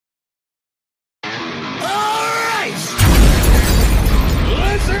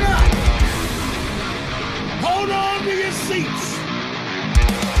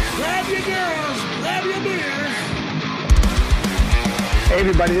Grab your girls, grab your beers. Hey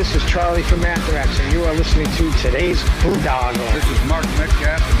everybody, this is Charlie from Anthrax, and you are listening to today's Boondoggle. This is Mark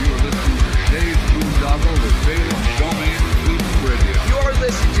Metcalf, and you are listening to today's Boondoggle with Bailey on Domain Cleveland Radio. You are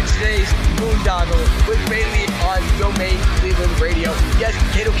listening to today's Boondoggle with Bailey on Domain Cleveland Radio. Yes,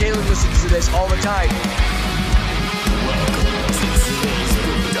 Kato Kalin listens to this all the time. Welcome to today's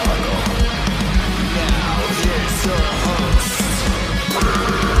Boondoggle. Now here's your host.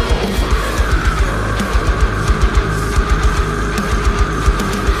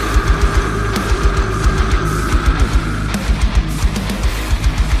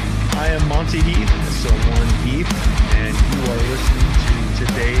 I am Monty Heath, someone Heath, and you are listening to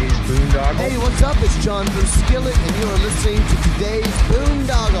today's Boondoggle. Hey, what's up? It's John Bruce Skillett, and you are listening to today's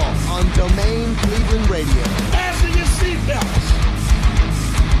Boondoggle on Domain Cleveland Radio. Fasten your seatbelts.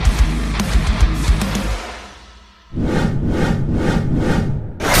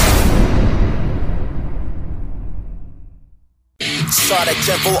 Sonic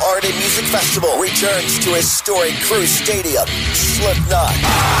Temple Art and Music Festival returns to historic Cruise Stadium. Slipknot,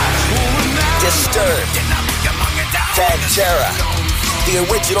 Disturbed, Pantera, The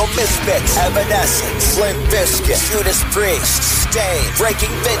Original Misfits, Evanescence, Limp Bizkit, Judas Priest, Stain,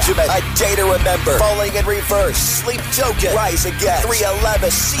 Breaking Benjamin, A Day to Remember, Falling in Reverse, Sleep Token, Rise Against,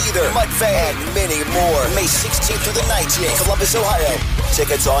 311, Seether, Mudvayne, and many more. May 16th through the 19th, Columbus, Ohio.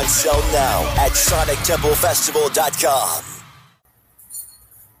 Tickets on sale now at SonicTempleFestival.com.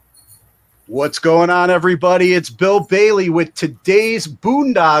 What's going on, everybody? It's Bill Bailey with today's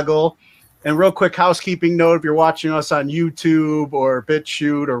Boondoggle. And real quick housekeeping note, if you're watching us on YouTube or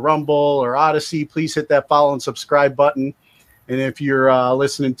BitChute or Rumble or Odyssey, please hit that follow and subscribe button. And if you're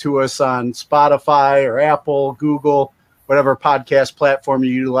listening to us on Spotify or Apple, Google, whatever podcast platform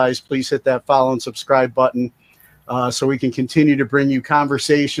you utilize, please hit that follow and subscribe button so we can continue to bring you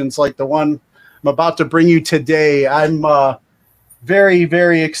conversations like the one I'm about to bring you today. I'm very,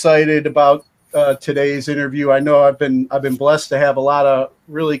 very excited about today's interview. I know I've been blessed to have a lot of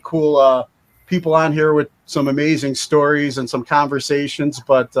really cool people on here with some amazing stories and some conversations.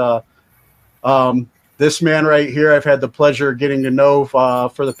 But this man right here, I've had the pleasure of getting to know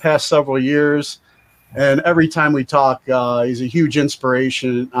for the past several years. And every time we talk, he's a huge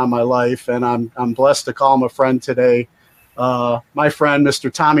inspiration on my life. And I'm blessed to call him a friend today. My friend,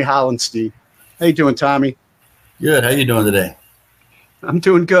 Mr. Tommy Hollenstein. How you doing, Tommy? Good. How you doing today? I'm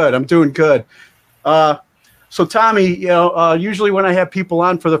doing good. So Tommy, usually when I have people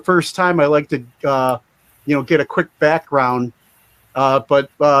on for the first time, I like to, get a quick background.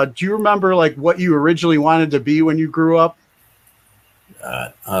 But do you remember like what you originally wanted to be when you grew up?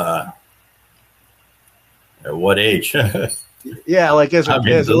 At what age? Yeah, like as a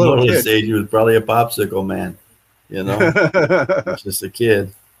little kid. Age, he was probably a popsicle man. Just a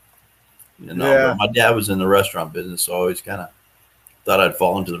kid. Yeah. But my dad was in the restaurant business, so I always kind of thought I'd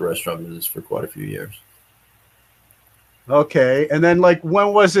fall into the restaurant business for quite a few years. Okay. And then like,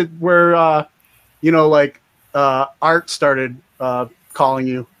 when was it where, art started calling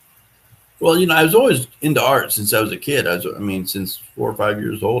you? Well, I was always into art since I was a kid. Since 4 or 5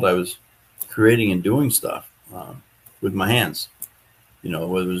 years old, I was creating and doing stuff with my hands, whether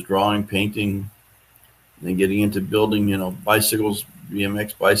it was drawing, painting, and then getting into building, bicycles,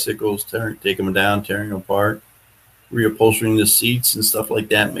 BMX bicycles, taking them down, tearing them apart, reupholstering the seats and stuff like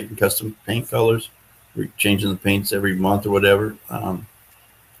that, making custom paint colors, changing the paints every month or whatever. And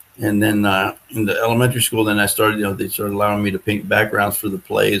then in the elementary school, then I started, they started allowing me to paint backgrounds for the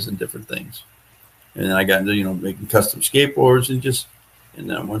plays and different things. And then I got into, making custom skateboards and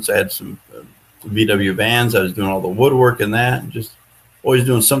then once I had some VW vans, I was doing all the woodwork and that, and just always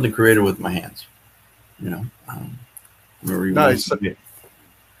doing something creative with my hands, Nice.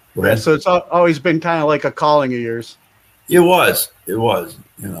 Yeah, so it's always been kind of like a calling of yours. It was, but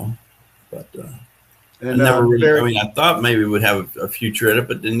I never really, I thought maybe it would have a future in it,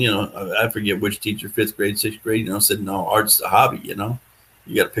 but then, I forget which teacher, 5th grade, 6th grade, said, no, art's a hobby, you got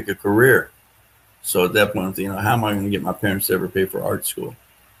to pick a career. So at that point, how am I going to get my parents to ever pay for art school?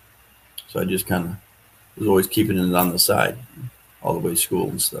 So I just kind of was always keeping it on the side all the way to school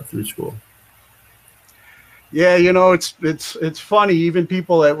and stuff, through school. Yeah, it's funny, even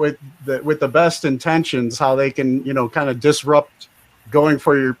people that with the best intentions, how they can, kind of disrupt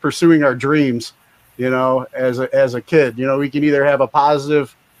pursuing our dreams, as a kid. We can either have a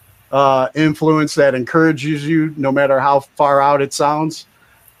positive influence that encourages you no matter how far out it sounds.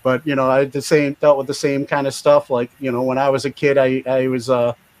 But, I dealt with the same kind of stuff. Like, when I was a kid, I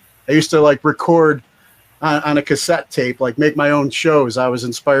used to like record on a cassette tape, like make my own shows. I was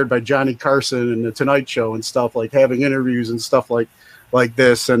inspired by Johnny Carson and the Tonight Show and stuff, like having interviews and stuff like like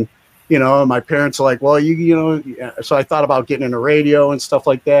this. And, my parents are like, well, yeah. So I thought about getting into radio and stuff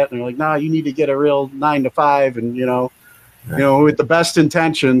like that. And they're like, nah, you need to get a real 9 to 5. And, with the best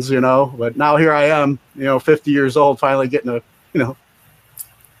intentions, but now here I am, 50 years old, finally getting to,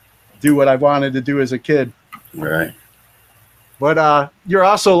 do what I wanted to do as a kid. Right. But you're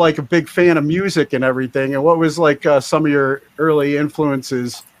also like a big fan of music and everything. And what was like some of your early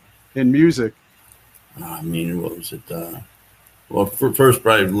influences in music? I mean, what was it? Well, first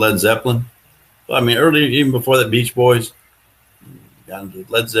probably Led Zeppelin. Well, I mean, early, even before that, Beach Boys. Got into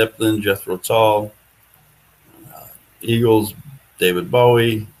Led Zeppelin, Jethro Tull, Eagles, David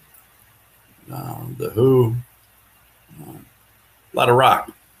Bowie, The Who, a lot of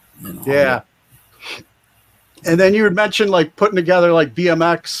rock. Yeah. And then you had mentioned like putting together like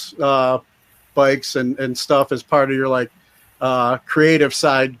BMX bikes and stuff as part of your like creative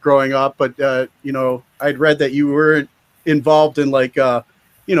side growing up. But, I'd read that you were involved in like,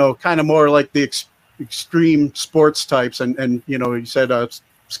 kind of more like the extreme sports types. And you said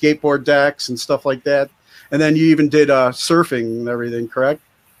skateboard decks and stuff like that. And then you even did surfing and everything, correct?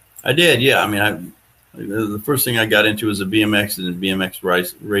 I did, yeah. I mean, the first thing I got into was a BMX and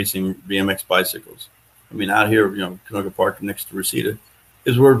BMX racing, BMX bicycles. I mean, out here, Canoga Park next to Reseda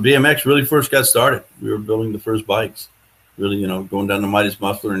is where BMX really first got started. We were building the first bikes, really, going down to Midas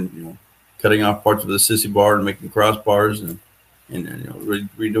Muffler and, cutting off parts of the sissy bar and making crossbars and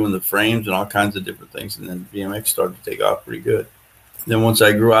redoing the frames and all kinds of different things. And then BMX started to take off pretty good. Then once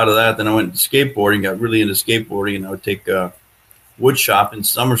I grew out of that, then I went into skateboarding, got really into skateboarding, and I would take wood shop in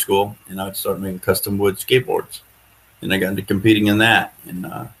summer school, and I would start making custom wood skateboards. And I got into competing in that. And,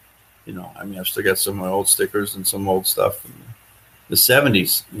 I've still got some of my old stickers and some old stuff from the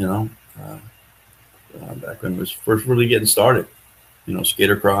 70s, back when it was first really getting started.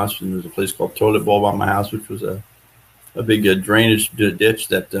 Skater cross, and there was a place called Toilet Bowl by my house, which was a big drainage ditch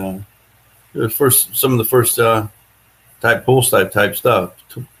that was some of the first type pool type stuff,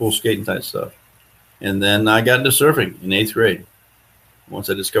 pool skating type stuff. And then I got into surfing in 8th grade. Once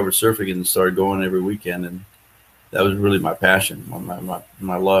I discovered surfing and started going every weekend, and that was really my passion,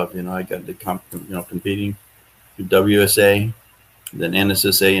 my love. I got into competing through WSA, then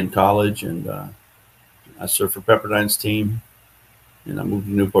NSSA in college, and I surfed for Pepperdine's team. And I moved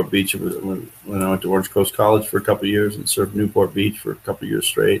to Newport Beach when I went to Orange Coast College for a couple of years and surfed Newport Beach for a couple of years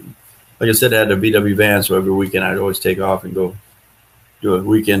straight. And like I said, I had a VW van, so every weekend I'd always take off and go do a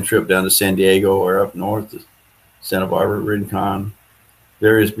weekend trip down to San Diego or up north to Santa Barbara, Rincon,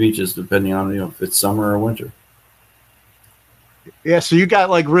 various beaches, depending on if it's summer or winter. Yeah, so you got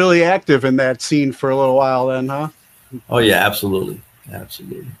like really active in that scene for a little while then, huh? Oh yeah, absolutely.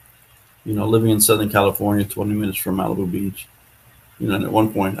 Living in Southern California, 20 minutes from Malibu Beach. And at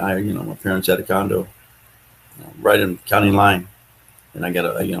one point, my parents had a condo right in county line, and I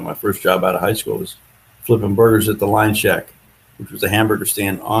got my first job out of high school was flipping burgers at the Line Shack, which was a hamburger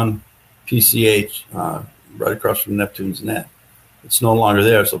stand on PCH, right across from Neptune's Net. It's no longer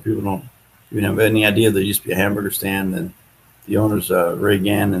there, so people don't even have any idea there used to be a hamburger stand. And the owners, Ray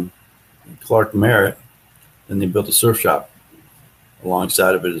Gann and Clark Merritt, and they built a surf shop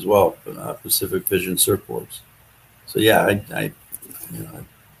alongside of it as well, Pacific Vision surfboards. So yeah, it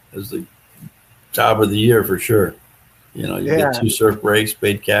was the job of the year for sure. Get 2 surf breaks,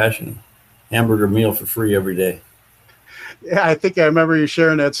 paid cash, and a hamburger meal for free every day. Yeah, I think I remember you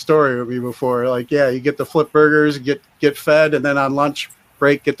sharing that story with me before. Like, yeah, you get the flip burgers, get fed, and then on lunch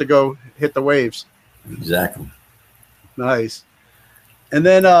break, get to go hit the waves. Exactly. Nice. And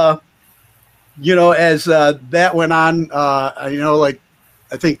then, as that went on, I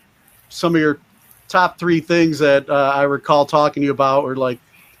think some of your top 3 things that I recall talking to you about were like,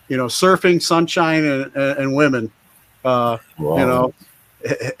 surfing, sunshine, and women. Wow.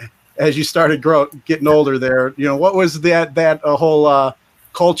 As you started getting older there, what was that whole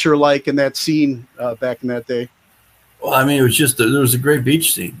culture like in that scene back in that day? Well, I mean, it was just there was a great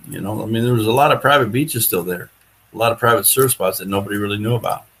beach scene. There was a lot of private beaches still there, a lot of private surf spots that nobody really knew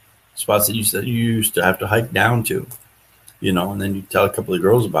about, spots that you used to have to hike down to, and then you tell a couple of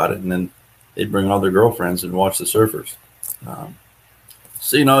girls about it, and then they'd bring all their girlfriends and watch the surfers.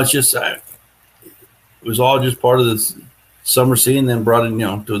 It's just it was all just part of this summer scene, then brought in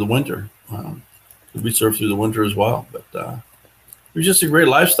to the winter. We surfed through the winter as well, but it was just a great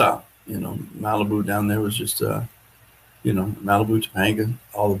lifestyle. Malibu down there was just Malibu, Topanga,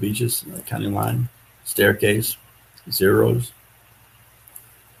 all the beaches, county line, Staircase, Zeros.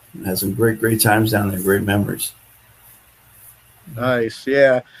 Had some great times down there, great memories. Nice,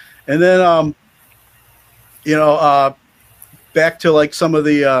 yeah. And then back to like some of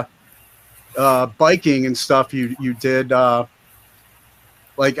the biking and stuff you did.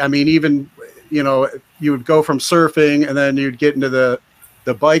 like, I mean, even, you know, you would go from surfing and then you'd get into the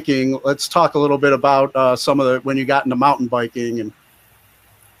biking. Let's talk a little bit about some of the, when you got into mountain biking. And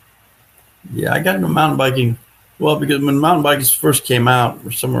Yeah, I got into mountain biking. Well, because when mountain bikes first came out,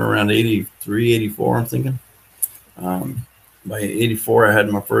 somewhere around 83, 84, I'm thinking. By 84, I had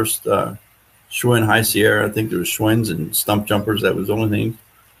my first Schwinn High Sierra. I think there was Schwinn's and stump jumpers. That was the only thing.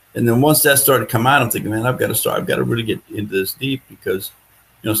 And then once that started to come out, I'm thinking, man, I've got to really get into this deep, because,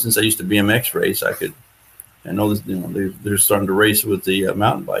 you know, since I used to BMX race, I know this, you know, they're starting to race with the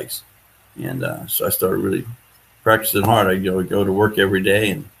mountain bikes. And so I started really practicing hard. I go to work every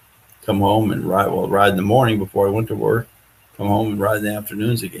day and come home and ride in the morning before I went to work, come home and ride in the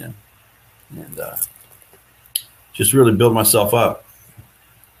afternoons again. And just really build myself up.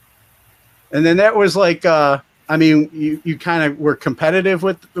 And then that was like, I mean, you kind of were competitive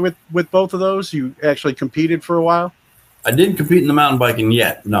with both of those. You actually competed for a while. I didn't compete in the mountain biking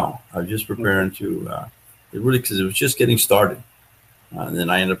yet. No, I was just preparing to, because it was just getting started. And then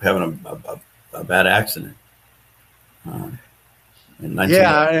I ended up having a bad accident.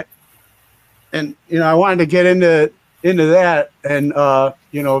 Yeah. And, you know, I wanted to get into that and,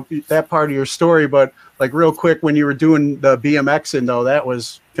 you know, that part of your story, but like real quick, when you were doing the BMXing though, that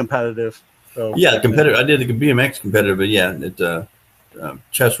was competitive. So, yeah, competitive. I did the BMX competitive, but yeah, at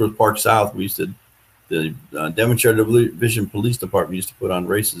Chatsworth Park South, we used to, the Devonshire Division Police Department used to put on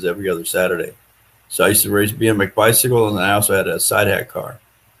races every other Saturday. So I used to race BMX bicycle, and I also had a side hat car.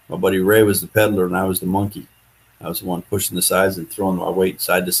 My buddy Ray was the peddler, and I was the monkey. I was the one pushing the sides and throwing my weight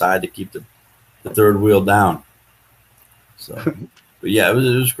side to side to keep the third wheel down. So, but yeah, it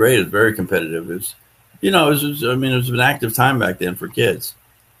was great. It was very competitive. It was, you know, it was an active time back then for kids.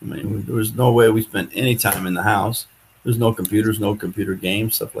 I mean, there was no way we spent any time in the house. There's no computers, no computer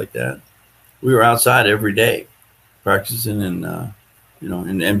games, stuff like that. We were outside every day, practicing and you know,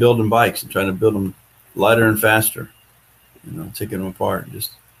 and building bikes and trying to build them lighter and faster. You know, taking them apart,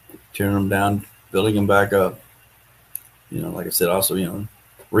 just tearing them down, building them back up. You know, like I said, also, you know,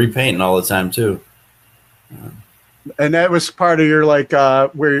 repainting all the time too. And that was part of your, like,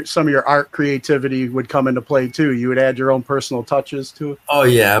 where some of your art creativity would come into play too. You would add your own personal touches to it. Oh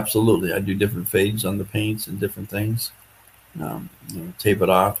yeah, absolutely. I do different fades on the paints and different things. You know, tape it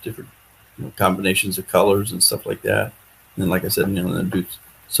off, different, you know, combinations of colors and stuff like that. And then, like I said, you know, then do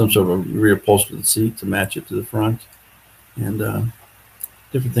some sort of reupholster the seat to match it to the front, and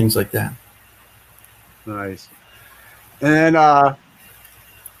different things like that. Nice. And then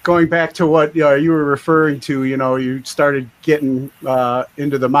going back to what you were referring to, you know, you started getting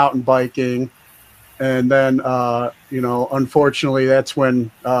into the mountain biking, and then you know, unfortunately, that's when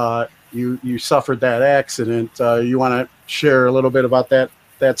you suffered that accident. You want to share a little bit about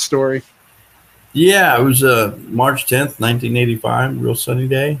that story? Yeah, it was March 10th, 1985, real sunny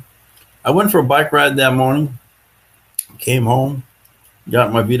day. I went for a bike ride that morning, came home, got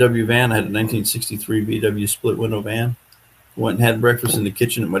in my VW van. I had a 1963 VW split window van. Went and had breakfast in the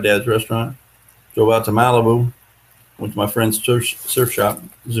kitchen at my dad's restaurant. Drove out to Malibu, went to my friend's surf shop,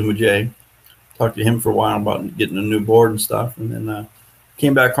 Zuma J. Talked to him for a while about getting a new board and stuff, and then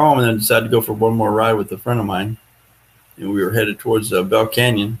came back home and then decided to go for one more ride with a friend of mine. And we were headed towards Bell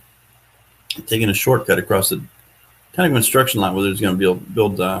Canyon, taking a shortcut across the kind of construction line where there's going to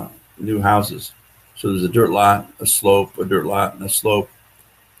build new houses. So there's a dirt lot, a slope, a dirt lot, and a slope,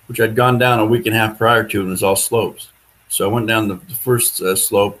 which I'd gone down a week and a half prior to, and it was all slopes. So I went down the first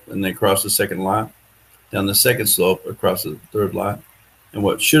slope and then across the second lot, down the second slope, across the third lot. And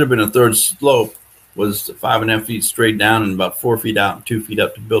what should have been a third slope was 5.5 feet straight down and about 4 feet out and 2 feet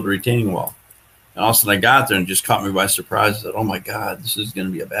up to build a retaining wall. And all of a sudden I got there and just caught me by surprise. I thought, oh my God, this is going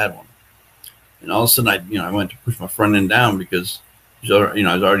to be a bad one. And all of a sudden I went to push my front end down because, you know,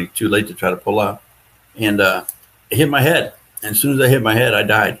 I was already too late to try to pull up. And it hit my head. And as soon as I hit my head, I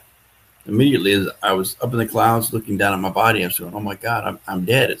died. Immediately, as I was up in the clouds looking down at my body, I was going, oh my God, I'm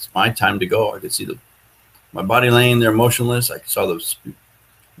dead. It's my time to go. I could see my body laying there motionless. I saw the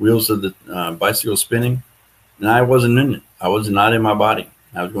wheels of the bicycle spinning, and I wasn't in it. I was not in my body.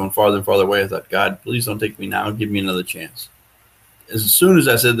 I was going farther and farther away. I thought, God, please don't take me now. Give me another chance. As soon as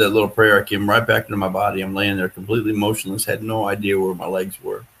I said that little prayer, I came right back into my body. I'm laying there completely motionless, had no idea where my legs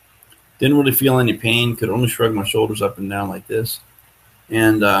were. Didn't really feel any pain, could only shrug my shoulders up and down like this.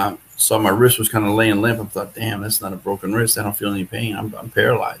 And saw my wrist was kind of laying limp. I thought, damn, that's not a broken wrist. I don't feel any pain. I'm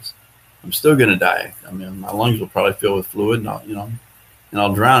paralyzed. I'm still going to die. I mean, my lungs will probably fill with fluid, and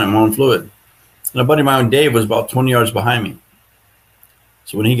I'll drown in my own fluid. And a buddy of mine, Dave, was about 20 yards behind me.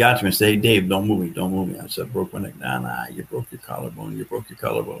 So when he got to me, I said, hey, Dave, don't move me, don't move me. I said, I broke my neck. Nah, you broke your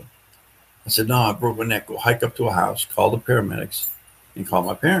collarbone. I said, no, I broke my neck. Go hike up to a house, call the paramedics. and call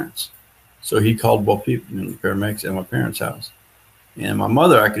my parents. So he called both people, the paramedics at my parents' house. And my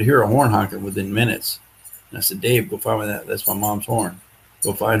mother, I could hear a horn honking within minutes. And I said, Dave, go find me that. That's my mom's horn.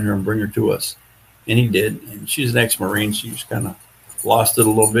 Go find her and bring her to us. And he did. And she's an ex-Marine. She was kind of lost it a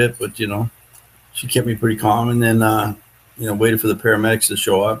little bit, but, she kept me pretty calm. And then, waited for the paramedics to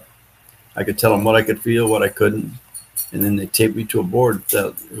show up. I could tell them what I could feel, what I couldn't. And then they taped me to a board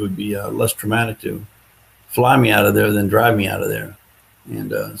that it would be less traumatic to fly me out of there than drive me out of there.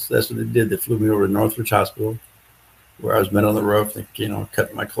 And so that's what they did. They flew me over to Northridge Hospital, where I was met on the roof. They,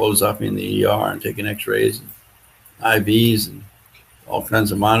 cut my clothes off me in the ER and taking x-rays and IVs and all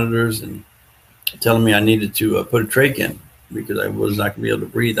kinds of monitors and telling me I needed to put a trach in because I was not going to be able to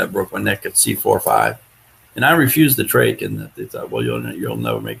breathe. I broke my neck at C4-5. And I refused the trach, and they thought, well, you'll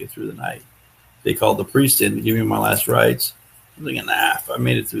never make it through the night. They called the priest in to give me my last rites. I'm thinking, if I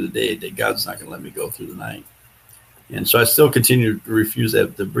made it through the day, God's not going to let me go through the night. And so I still continued to refuse the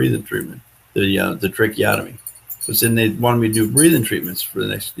breathing treatment, the tracheotomy. But then they wanted me to do breathing treatments for the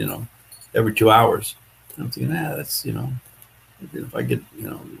next, every 2 hours. And I'm thinking, that's, if I get,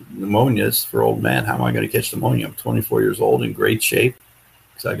 pneumonia, it's for old man. How am I going to catch pneumonia? I'm 24 years old in great shape.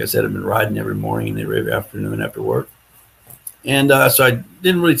 So like I said, I've been riding every morning and every afternoon after work. And so I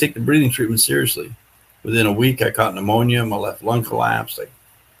didn't really take the breathing treatment seriously. Within a week, I caught pneumonia. My left lung collapsed. I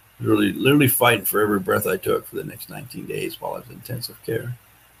was literally fighting for every breath I took for the next 19 days while I was in intensive care.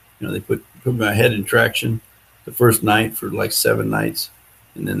 They put my head in traction the first night for like 7 nights.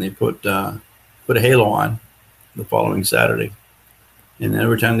 And then they put a halo on the following Saturday. And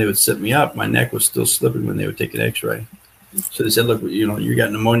every time they would sit me up, my neck was still slipping when they would take an x-ray. So they said, look, you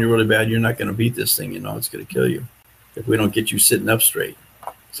got pneumonia really bad. You're not going to beat this thing. It's going to kill you if we don't get you sitting up straight.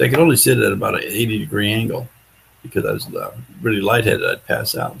 So I could only sit at about an 80-degree angle because I was really lightheaded. I'd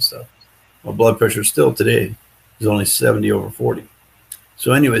pass out and stuff. My blood pressure still today is only 70/40.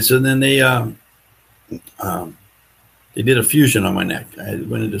 So anyway, so then they did a fusion on my neck. I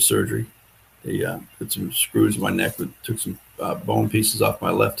went into surgery. They put some screws in my neck, took some bone pieces off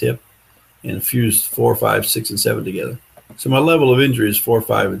my left hip and fused 4, 5, 6, and 7 together. So my level of injury is 4,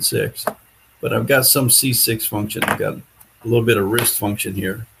 5, and 6. But I've got some C6 function. I've got a little bit of wrist function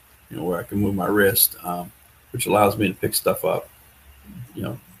here, where I can move my wrist, which allows me to pick stuff up,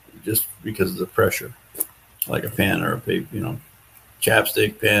 just because of the pressure, like a pen or a paper,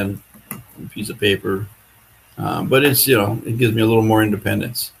 chapstick, pen, a piece of paper. But it's, it gives me a little more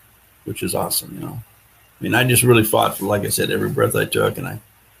independence, which is awesome, I just really fought for, like I said, every breath I took. And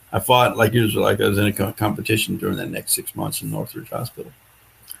I fought like it was like I was in a competition during that next 6 months in Northridge Hospital.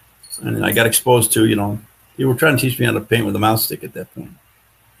 And then I got exposed to, they were trying to teach me how to paint with a mouse stick at that point.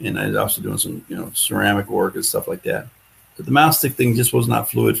 And I was also doing some, ceramic work and stuff like that. But the mouse stick thing just was not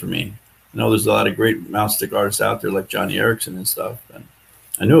fluid for me. There's a lot of great mouse stick artists out there like Johnny Erickson and stuff. And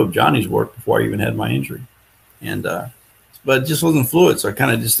I knew of Johnny's work before I even had my injury. And, but it just wasn't fluid. So I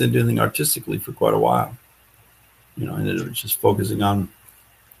kind of just didn't do anything artistically for quite a while. And it was just focusing on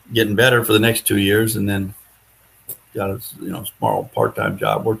getting better for the next 2 years. And then got a small part-time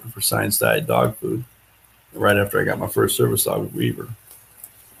job working for Science Diet Dog Food right after I got my first service dog with Weaver.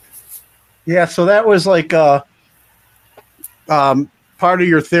 Yeah, so that was like part of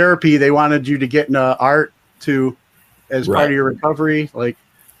your therapy. They wanted you to get into art too, as part of your recovery.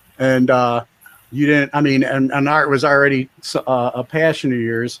 And you didn't. And art was already a passion of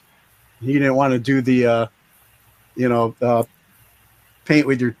yours. You didn't want to do the, paint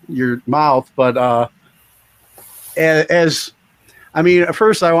with your mouth, but at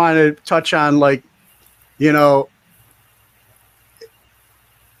first I wanted to touch on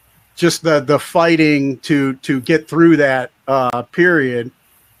just the fighting to get through that period.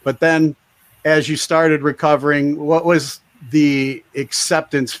 But then as you started recovering, what was the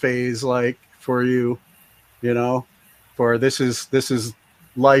acceptance phase like for you, for this is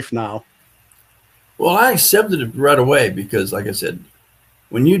life now? Well, I accepted it right away because, like I said,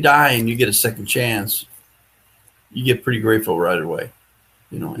 when you die and you get a second chance, you get pretty grateful right away,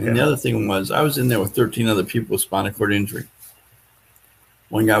 And the other thing was I was in there with 13 other people with spinal cord injury.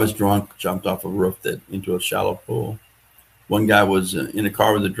 One guy was drunk, jumped off a roof into a shallow pool. One guy was in a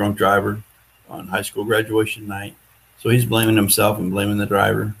car with a drunk driver on high school graduation night. So he's blaming himself and blaming the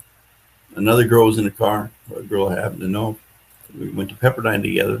driver. Another girl was in a car, a girl I happened to know. We went to Pepperdine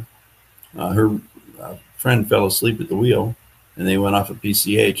together. Her friend fell asleep at the wheel, and they went off a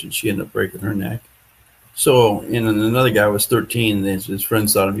PCH, and she ended up breaking her neck. So, and another guy was 13. And his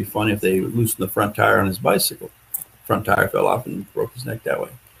friends thought it'd be funny if they loosened the front tire on his bicycle. Front tire fell off and broke his neck that way.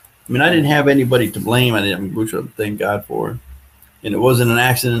 I didn't have anybody to blame. Which I thank God for. And it wasn't an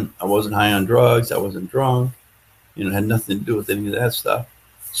accident. I wasn't high on drugs. I wasn't drunk. You know, it had nothing to do with any of that stuff.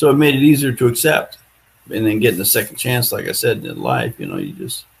 So it made it easier to accept. And then getting a second chance, like I said, in life, you know,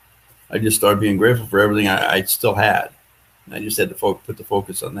 I just started being grateful for everything I still had. And I just had to put the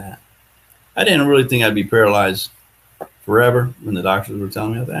focus on that. I didn't really think I'd be paralyzed forever when the doctors were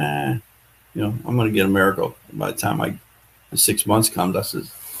telling me, you know, I'm going to get a miracle. By the time the 6 months comes, I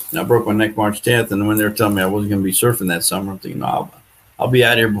says, I broke my neck March 10th. And when they were telling me I wasn't going to be surfing that summer, I'm thinking, no, I'll be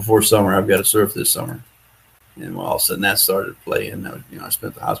out here before summer. I've got to surf this summer. And all of a sudden that started to play. And, you know, I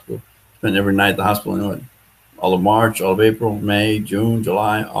spent every night at the hospital, you know, all of March, all of April, May, June,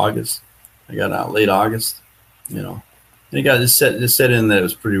 July, August. I got out late August, you know. And it got this set in that it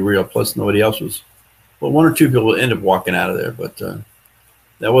was pretty real. Plus nobody else was. Well, one or two people ended up walking out of there, but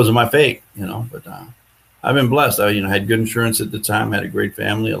that wasn't my fate, you know. But I've been blessed. I, you know, had good insurance at the time, had a great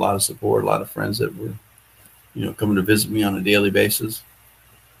family, a lot of support, a lot of friends that were, you know, coming to visit me on a daily basis.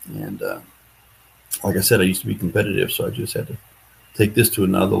 And like I said, I used to be competitive, so I just had to take this to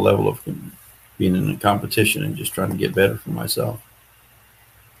another level of being in a competition and just trying to get better for myself.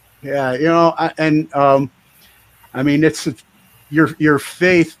 Yeah, you know, I mean, it's your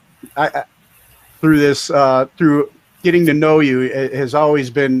faith through this, through getting to know you, it has always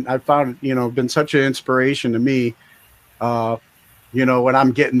been, I found, you know, been such an inspiration to me. You know, when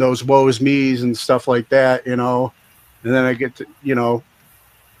I'm getting those woes me's and stuff like that, you know, and then I get to, you know,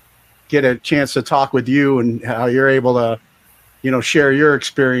 get a chance to talk with you and how you're able to, you know, share your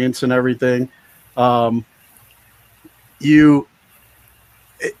experience and everything.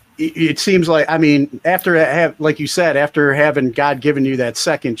 It seems like, I mean, like you said, after having God given you that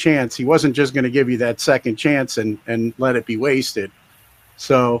second chance, he wasn't just going to give you that second chance and let it be wasted.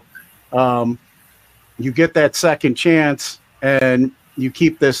 So you get that second chance and you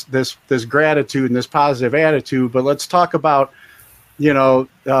keep this gratitude and this positive attitude. But let's talk about, you know,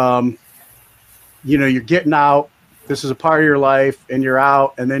 you're getting out. This is a part of your life and you're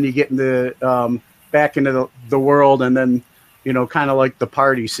out, and then you get into back into the world, and then, you know, kind of like the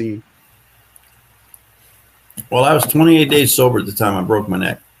party scene. Well, I was 28 days sober at the time I broke my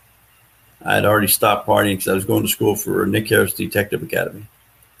neck. I had already stopped partying because I was going to school for Nick Harris Detective Academy.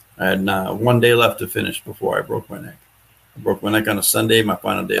 I had 1 day left to finish before I broke my neck. I broke my neck on a Sunday. My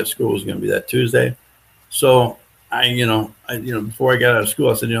final day of school was going to be that Tuesday. So I before I got out of school,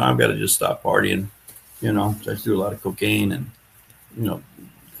 I said, you know, I've got to just stop partying. You know, so I used to do a lot of cocaine and, you know,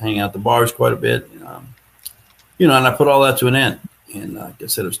 hang out at the bars quite a bit. You know, and I put all that to an end. And like I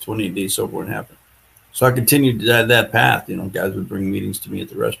said, it was 28 days sober when it happened. So I continued that path. You know, guys would bring meetings to me at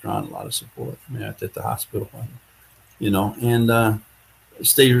the restaurant, a lot of support. I mean, at the hospital, you know, and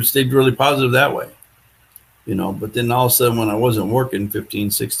stayed really positive that way. You know, but then all of a sudden when I wasn't working 15,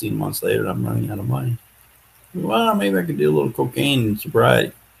 16 months later, I'm running out of money. Well, maybe I could do a little cocaine and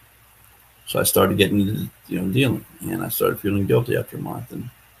sobriety. So I started getting into, you know, dealing, and I started feeling guilty after a month. And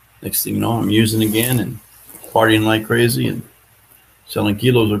next thing you know, I'm using again and partying like crazy and selling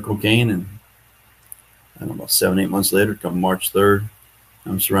kilos of cocaine. And I don't know, about 7-8 months later, come March 3rd,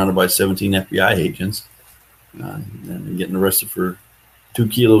 I'm surrounded by 17 FBI agents and getting arrested for 2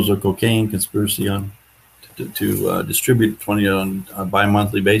 kilos of cocaine, conspiracy to distribute 20 on a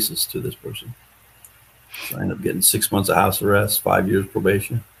bi-monthly basis to this person. So I ended up getting 6 months of house arrest, 5 years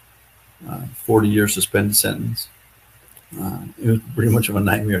probation, 40-year suspended sentence. It was pretty much of a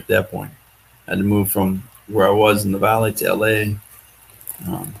nightmare at that point. I had to move from where I was in the Valley to LA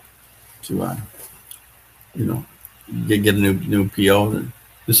to you know, get a new PO. And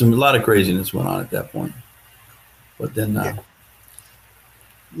there's a lot of craziness went on at that point. But then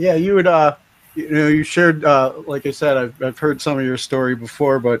yeah, you would you know, you shared like I said, I've heard some of your story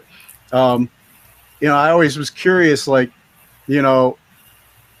before, but you know, I always was curious, like, you know,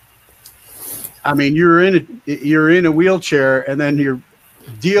 I mean, you're in a wheelchair and then you're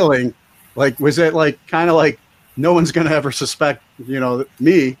dealing. Like, was it like kind of like no one's gonna ever suspect, you know,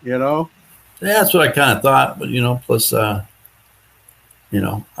 me, you know? Yeah, that's what I kind of thought. But you know, plus you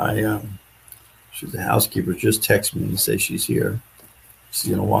know, she's the housekeeper, just text me and say she's here. She's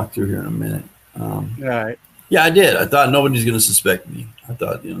gonna walk through here in a minute. Right. Yeah, I did. I thought nobody's gonna suspect me. I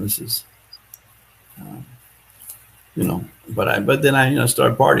thought, you know, this is you know, but then I, you know,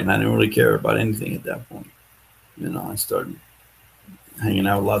 started partying. I didn't really care about anything at that point. You know, I started hanging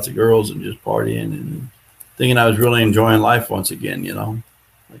out with lots of girls and just partying and thinking I was really enjoying life once again. You know,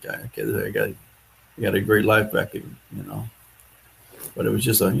 like I got a great life back again. You know, but it was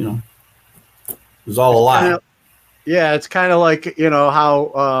just you know, it was all a lie. Yeah, it's kind of like, you know,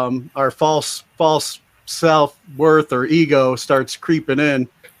 how our false self-worth or ego starts creeping in,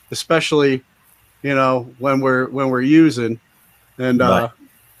 especially, you know, when we're using, and right.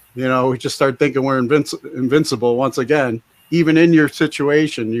 You know, we just start thinking we're invincible once again. Even in your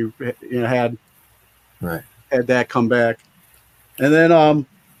situation, you had that come back. And then,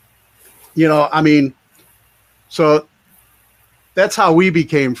 you know, I mean, so that's how we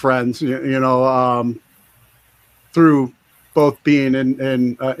became friends, you know, through both being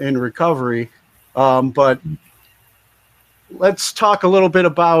in recovery. But let's talk a little bit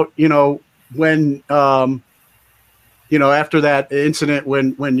about, you know, when, you know, after that incident,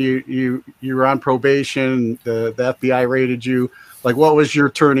 when you were on probation, the FBI raided you, like, what was your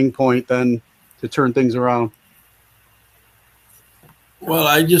turning point then to turn things around? Well,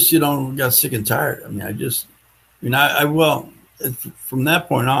 I just, you know, got sick and tired. I mean, from that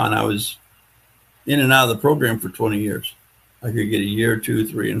point on, I was in and out of the program for 20 years. I could get a year, 2,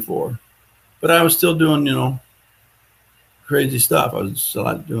 3, and 4, but I was still doing, you know, crazy stuff. I was still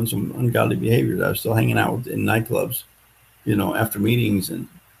out doing some ungodly behaviors. I was still hanging out in nightclubs, you know, after meetings, and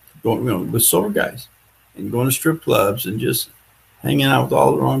going, you know, with sober guys, and going to strip clubs and just hanging out with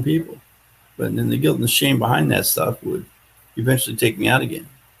all the wrong people. But then the guilt and the shame behind that stuff would eventually take me out again.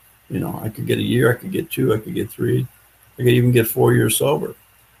 You know, I could get a year, I could get 2, I could get 3, I could even get 4 years sober,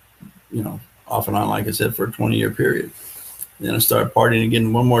 you know, off and on, like I said, for a 20-year period. And then I started partying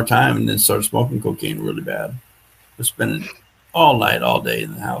again one more time, and then started smoking cocaine really bad. I was spending all night, all day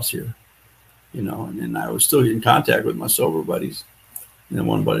in the house here, you know, and then I was still in contact with my sober buddies. And then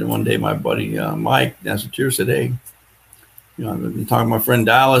one day, my buddy Mike, that's what Tier said, hey, you know, I've been talking to my friend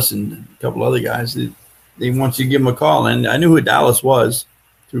Dallas and a couple other guys. They want you to give him a call. And I knew who Dallas was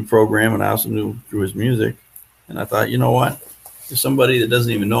through program, and I also knew through his music. And I thought, you know what? There's somebody that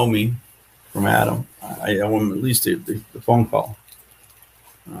doesn't even know me from Adam. I want him at least the phone call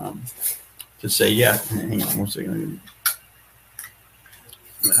to say, yeah. Hang on 1 second.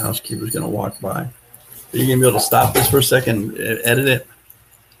 The housekeeper's going to walk by. Are you going to be able to stop this for a second, edit it?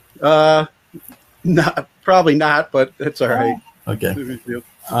 Probably not, but it's all right. Okay.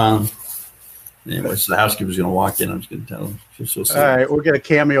 Anyway, so the housekeeper's going to walk in. I'm just going to tell her. All right, we'll get a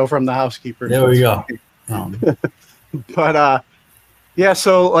cameo from the housekeeper. There we go. But yeah,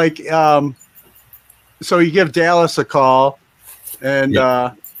 so like, so you give Dallas a call, and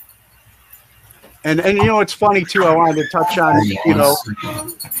and you know, it's funny too. I wanted to touch on, you know,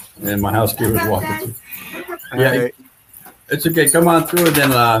 and my housekeeper's walking through. Yeah, right. It's okay. Come on through, and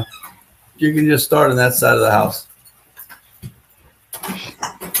then you can just start on that side of the house.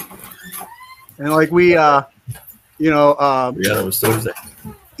 And like we, you know, yeah, it was Thursday.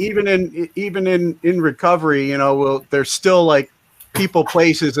 Even in recovery, you know, there's still like people,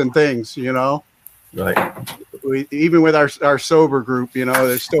 places, and things, you know. Right. Even with our sober group, you know,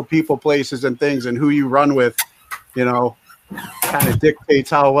 there's still people, places, and things, and who you run with, you know, kind of dictates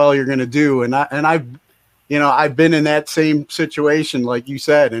how well you're going to do. And I've, you know, I've been in that same situation, like you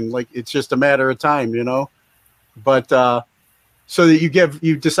said, and like it's just a matter of time, you know. But so that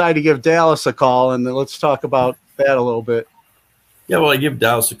you decide to give Dallas a call, and then let's talk about that a little bit. Yeah, well, I give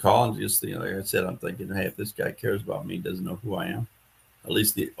Dallas a call, and just, you know, like I said, I'm thinking, hey, if this guy cares about me, doesn't know who I am, at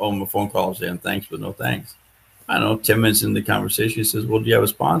least my phone call saying thanks, but no thanks. I don't know, 10 minutes into the conversation, he says, well, do you have a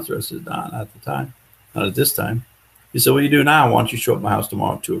sponsor? I said, nah, not at the time, not at this time. He said, what do you do now? Why don't you show up at my house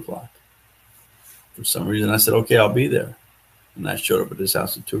tomorrow at 2 o'clock? For some reason, I said, okay, I'll be there. And I showed up at his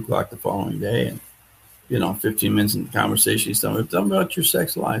house at 2 o'clock the following day, and, you know, 15 minutes in the conversation, he's telling me, tell me about your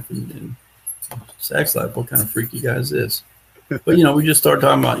sex life. And sex life, what kind of freaky guy is this? But, you know, we just started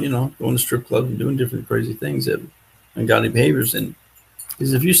talking about, you know, going to strip clubs and doing different crazy things and ungodly behaviors. And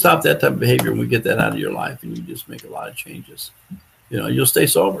because if you stop that type of behavior and we get that out of your life and you just make a lot of changes, you know, you'll stay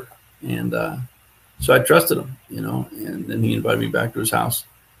sober. And so I trusted him, you know, and then he invited me back to his house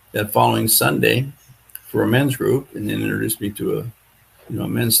that following Sunday for a men's group, and then introduced me to a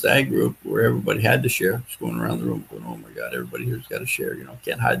men's stag group where everybody had to share. Just going around the room going, oh my God, everybody here's got to share, you know,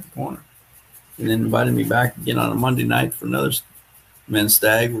 can't hide in the corner. And then invited me back again on a Monday night for another men's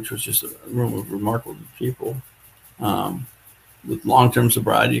stag, which was just a room of remarkable people with long-term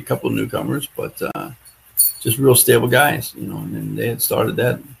sobriety, a couple of newcomers, but just real stable guys, you know. And then they had started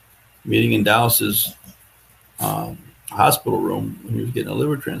that meeting in Dallas's hospital room when he was getting a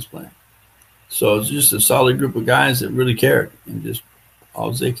liver transplant. So it's just a solid group of guys that really cared, and just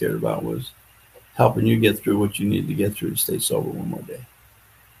all they cared about was helping you get through what you need to get through to stay sober one more day.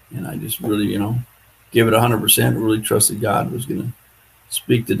 And I just really, you know, give it 100%, really trusted God was going to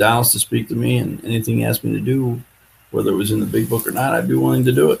speak to Dallas to speak to me, and anything he asked me to do, whether it was in the big book or not, I'd be willing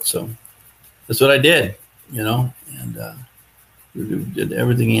to do it. So that's what I did, you know, and really did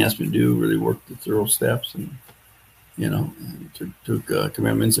everything he asked me to do, really worked the thorough steps, and, you know, and took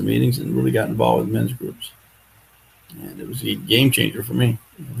commitments and meetings, and really got involved with men's groups. and it was a game changer for me.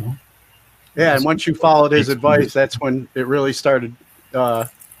 Yeah, and once you followed his advice, that's when it really started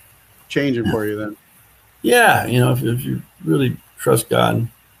changing for you. Then. Yeah, if you really trust God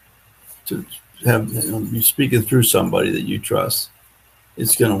to have be speaking through somebody that you trust,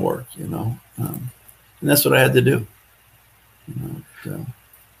 it's going to work. And that's what I had to do.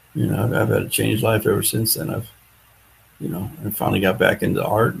 I've had a changed life ever since then. I finally got back into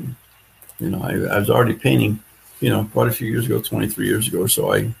art, and I was already painting, quite a few years ago, 23 years ago or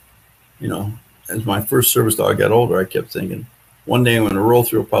so. As my first service dog got older, I kept thinking, one day I'm going to roll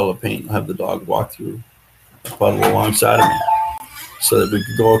through a puddle of paint and have the dog walk through a puddle alongside of me, so that we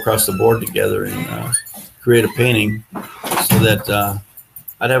could go across the board together and create a painting, so that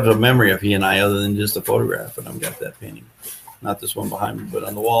I'd have a memory of he and I, other than just a photograph. And I've got that painting, not this one behind me, but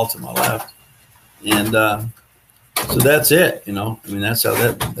on the wall to my left. And so that's it. That's how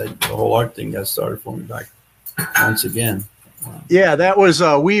the whole art thing got started for me back once again. Yeah, that was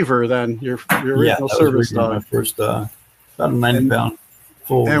Weaver then, your original service dog. My first, about a 90-pound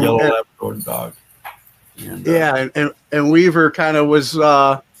full yellow Labrador dog. And, and Weaver kind of was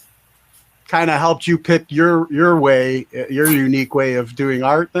helped you pick your way, your unique way of doing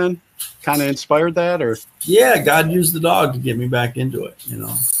art. Then, kind of inspired that, or God used the dog to get me back into it.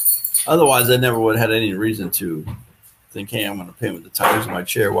 Otherwise, I never would have had any reason to think, hey, I'm going to paint with the tires of my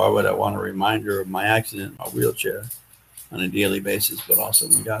chair. Why would I want a reminder of my accident, my wheelchair, on a daily basis? But also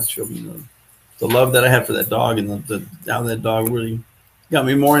when God showed me the love that I had for that dog, and how that dog really got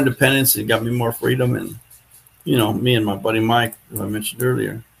me more independence and got me more freedom. And me and my buddy Mike, who I mentioned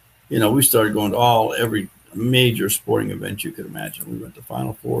earlier, we started going to every major sporting event you could imagine. We went to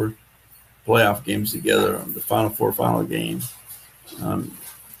Final Four playoff games together, the Final Four final game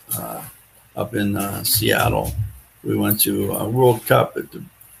up in Seattle. We went to a World Cup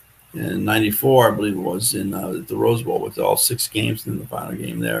in '94, I believe it was, in the Rose Bowl, with all 6 games in the final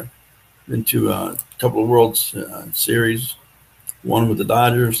game there. Been to a couple of World Series, one with the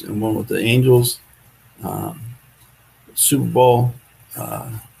Dodgers and one with the Angels. Super Bowl,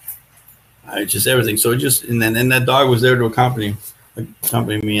 just everything. So and that dog was there to accompany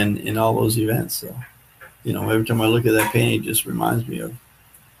me in all those events. So, every time I look at that painting, it just reminds me of,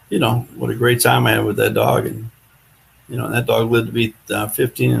 what a great time I had with that dog. And, that dog lived to be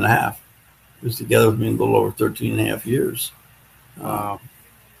 15 and a half. He was together with me a little over 13 and a half years. Wow.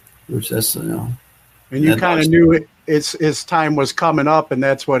 Which that's, And you kind of knew his time was coming up, and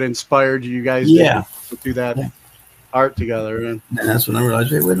that's what inspired you guys to do that art together. And that's when I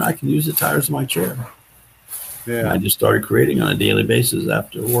realized, hey, wait, I can use the tires of my chair. Yeah. And I just started creating on a daily basis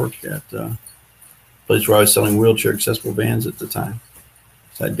after work at a place where I was selling wheelchair accessible vans at the time.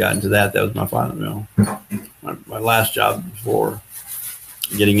 So I'd gotten to that. That was my final, my last job before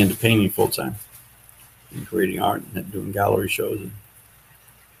getting into painting full time and creating art and doing gallery shows.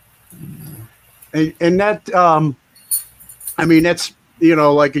 And that, that's,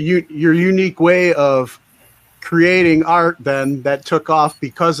 like your unique way of creating art then that took off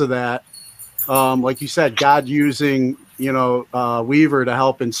because of that. Like you said, God using, Weaver to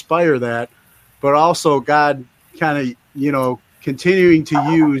help inspire that, but also God kind of, continuing to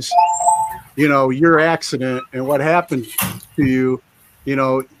use, your accident and what happened to you,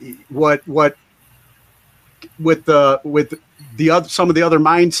 what with the other, some of the other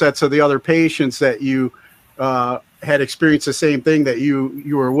mindsets of the other patients that you had experienced the same thing that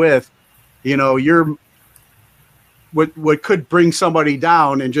you were with, you're what could bring somebody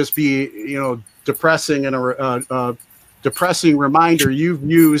down and just be, depressing and a depressing reminder you've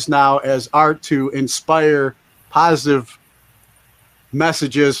used now as art to inspire positive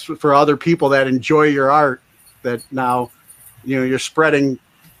messages for other people that enjoy your art, that now, you're spreading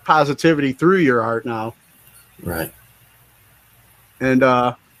positivity through your art now. Right. And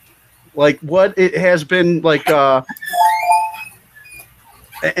like what it has been like, and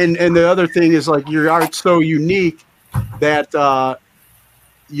the other thing is, like, your art's so unique that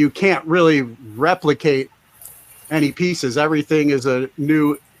you can't really replicate any pieces. Everything is a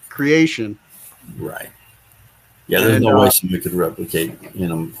new creation. Right. Yeah, there's no way somebody could replicate,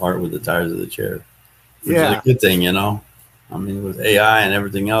 art with the tires of the chair. Which is a good thing, with AI and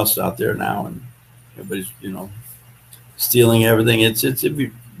everything else out there now, and everybody's, stealing everything, it'd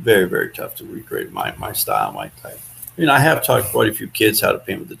be very, very tough to recreate my style, my type. I have taught quite a few kids how to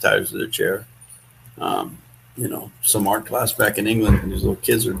paint with the tires of their chair. Some art class back in England, and these little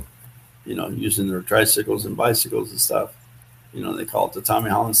kids are, using their tricycles and bicycles and stuff. They call it the Tommy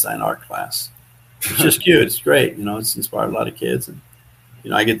Hollenstein art class. It's just cute. It's great. It's inspired a lot of kids. And,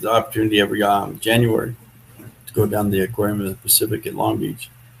 I get the opportunity every January to go down to the Aquarium of the Pacific in Long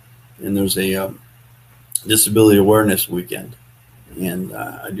Beach. And there's a Disability Awareness Weekend, and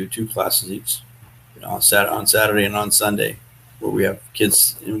I do 2 classes each, on Saturday and on Sunday, where we have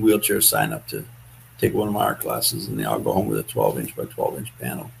kids in wheelchairs sign up to take one of my art classes, and they all go home with a 12-inch by 12-inch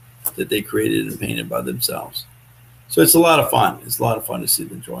panel that they created and painted by themselves. So it's a lot of fun. It's a lot of fun to see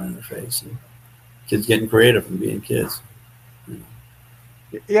the joy in their face and kids getting creative and being kids.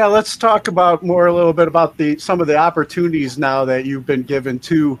 Yeah, let's talk about a little bit about some of the opportunities now that you've been given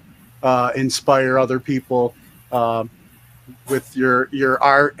to inspire other people with your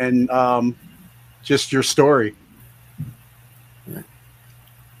art and just your story. Yeah.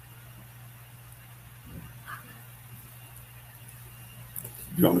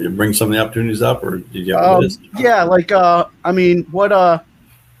 You want me to bring some of the opportunities up, or did you have a list? Yeah, like I mean, what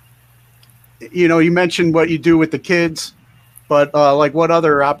you mentioned what you do with the kids, but like what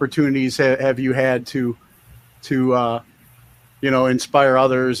other opportunities have you had to inspire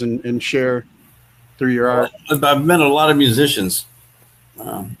others and share through your art? I've met a lot of musicians.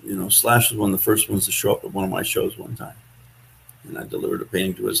 Slash was one of the first ones to show up at one of my shows one time, and I delivered a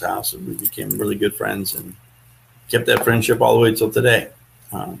painting to his house, and we became really good friends and kept that friendship all the way till today.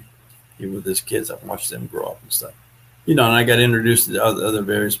 Even with his kids, I've watched them grow up and stuff. And I got introduced to the other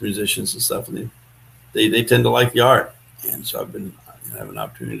various musicians and stuff, and they tend to like the art, and so I've been having an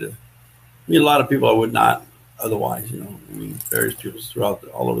opportunity to meet a lot of people I would not otherwise. Various people throughout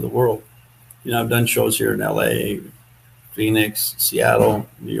all over the world. I've done shows here in LA, Phoenix, Seattle,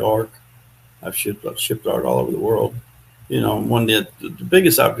 New York. I've shipped art all over the world. One of the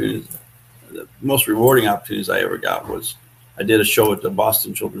biggest opportunities, the most rewarding opportunities I ever got was I did a show at the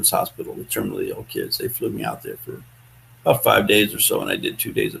Boston Children's Hospital with terminally ill kids. They flew me out there for about 5 days or so, and I did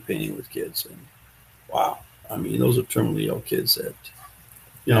 2 days of painting with kids. And wow, I mean, those are terminally ill kids that,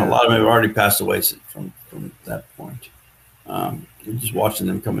 a lot of them have already passed away from that point. Just watching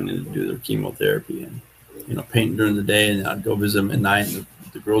them coming in to do their chemotherapy and, painting during the day, and I'd go visit them at night, and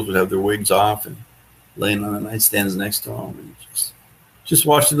the girls would have their wigs off and laying on the nightstands next to them, and just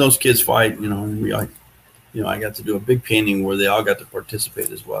watching those kids fight, and I got to do a big painting where they all got to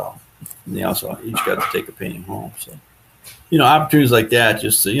participate as well, and they also each got to take a painting home. So, opportunities like that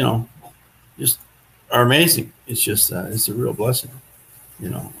just are amazing. It's just it's a real blessing.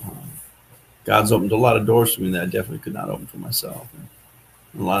 God's opened a lot of doors for me that I definitely could not open for myself, and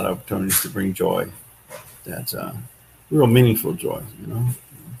a lot of opportunities to bring joy. That's real meaningful joy.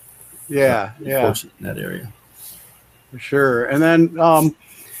 Yeah. Fortunate in that area. For sure. And then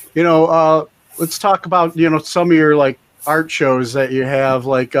let's talk about some of your like art shows that you have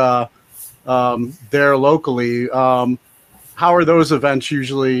like there locally. How are those events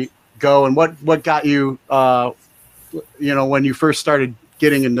usually go, and what got you when you first started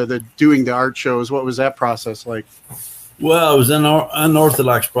getting into doing the art shows? What was that process like? Well, it was an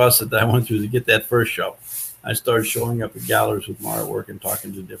unorthodox process that I went through to get that first show. I started showing up at galleries with my artwork and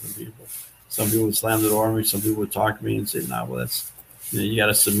talking to different people. Some people would slam the door on me. Some people would talk to me and say, "No, well, that's you got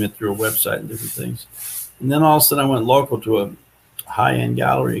to submit through a website and different things." And then all of a sudden, I went local to a high-end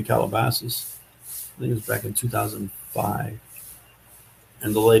gallery in Calabasas. I think it was back in 2005,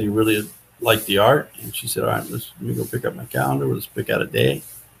 and the lady really liked the art, and she said, "All right, let me go pick up my calendar. Let's pick out a day."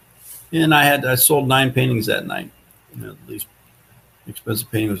 And I sold 9 paintings that night. The least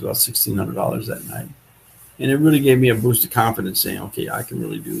expensive painting was about $1,600 that night. And it really gave me a boost of confidence saying, okay, I can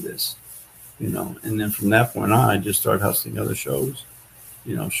really do this, And then from that point on, I just started hustling other shows,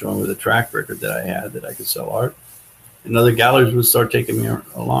 showing with a track record that I had that I could sell art. And other galleries would start taking me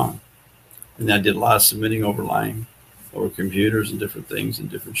along. And then I did a lot of submitting over computers and different things and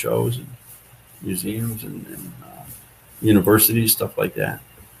different shows and museums and universities, stuff like that.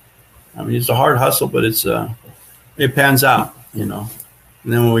 I mean, it's a hard hustle, but it pans out, And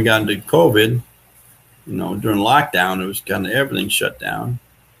then when we got into COVID, during lockdown, it was kind of everything shut down.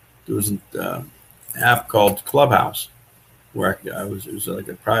 There was an app called Clubhouse where it was like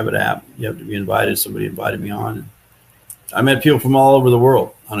a private app. You have to be invited. Somebody invited me on. And I met people from all over the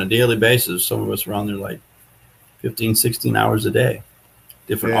world on a daily basis. Some of us were on there like 15, 16 hours a day.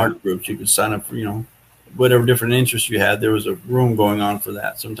 Different art groups. You could sign up for, whatever different interests you had. There was a room going on for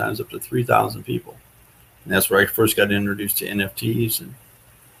that, sometimes up to 3,000 people. And that's where I first got introduced to NFTs and,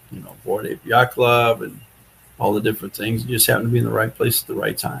 Bored Ape Yacht Club and all the different things. You just happened to be in the right place at the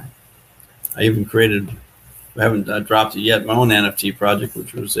right time. I even I haven't dropped it yet, my own NFT project,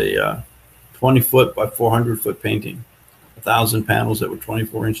 which was a 20-foot by 400-foot painting, 1,000 panels that were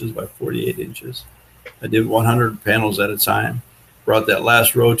 24 inches by 48 inches. I did 100 panels at a time, brought that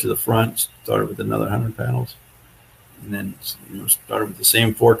last row to the front, started with another 100 panels, and then started with the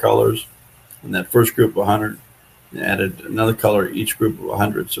same 4 colors, and that first group of 100, and added another color each group of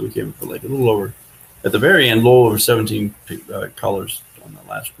 100, so we came up with like a little over at the very end, a little over 17 colors on the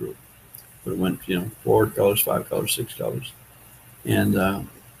last group. But it went, 4 colors, 5 colors, 6 colors. And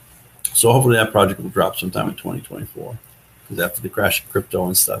so hopefully that project will drop sometime in 2024. Because after the crash of crypto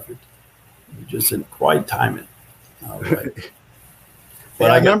and stuff, it just didn't quite time it. Right. But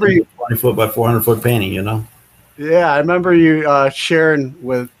yeah, I remember you 20 foot by 400 foot painting, Yeah, I remember you sharing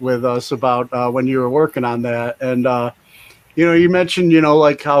with us about when you were working on that. And, you mentioned,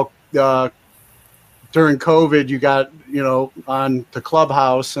 like how during COVID you got, on the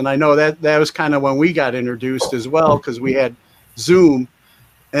Clubhouse. And I know that was kind of when we got introduced as well, because we had Zoom.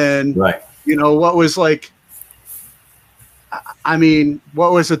 And, right. What was like,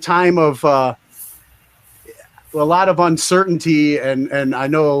 what was a time of a lot of uncertainty. And I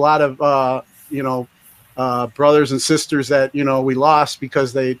know a lot of, brothers and sisters that, we lost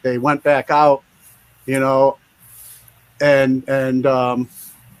because they went back out, and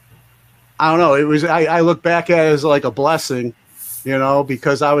I don't know, it was, I look back at it as like a blessing,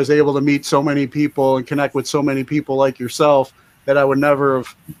 because I was able to meet so many people and connect with so many people like yourself that I would never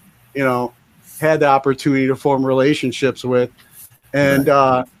have, had the opportunity to form relationships with. And,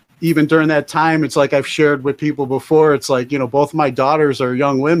 even during that time, it's like I've shared with people before. It's like, both my daughters are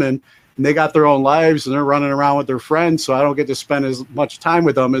young women and they got their own lives and they're running around with their friends. So I don't get to spend as much time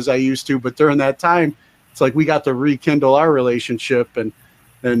with them as I used to. But during that time, it's like we got to rekindle our relationship and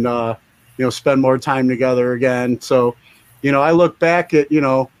spend more time together again. So, I look back at,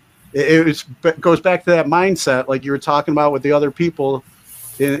 it goes back to that mindset, like you were talking about with the other people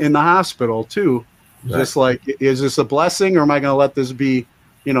in the hospital too. Right. Just like, is this a blessing or am I going to let this be,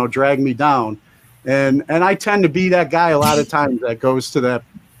 drag me down? And I tend to be that guy a lot of times that goes to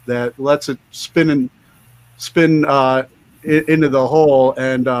that lets it spin into the hole.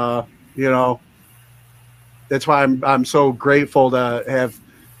 And, that's why I'm so grateful to have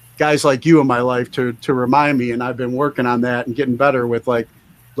guys like you in my life to remind me. And I've been working on that and getting better with like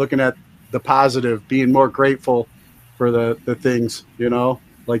looking at the positive, being more grateful for the things,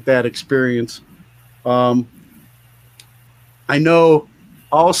 like that experience. I know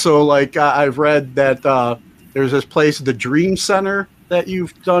also, like I've read that there's this place, the Dream Center, that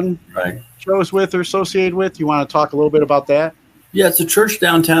you've done shows with or associated with. You want to talk a little bit about that? Yeah, it's a church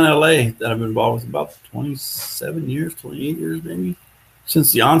downtown LA that I've been involved with about 27 years, 28 years maybe,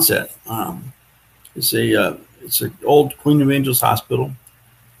 since the onset. It's an old Queen of Angels hospital.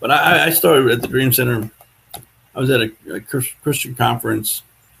 But I started at the Dream Center. I was at a Christian conference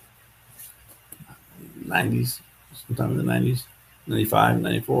 90s, sometime in the 90s, 95,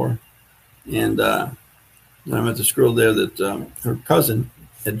 94. And I met this girl there that her cousin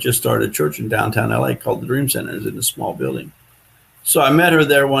had just started a church in downtown LA called the Dream Center. It was in a small building. So I met her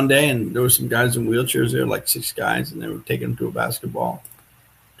there one day, and there were some guys in wheelchairs there, like 6 guys, and they were taking them to a basketball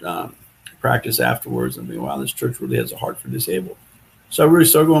practice afterwards. And wow, this church really has a heart for disabled. So I really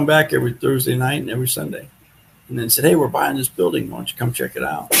started going back every Thursday night and every Sunday. And then said, hey, we're buying this building. Why don't you come check it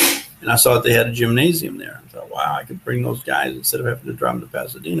out? And I saw that they had a gymnasium there. I thought, wow, I could bring those guys instead of having to drive them to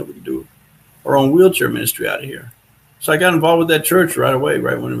Pasadena. We could do our own wheelchair ministry out of here. So I got involved with that church right away,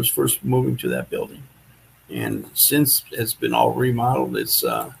 right when it was first moving to that building. And since it's been all remodeled, it's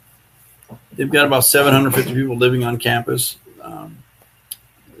they've got about 750 people living on campus.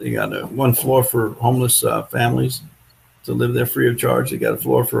 They got one floor for homeless families to live there free of charge. They got a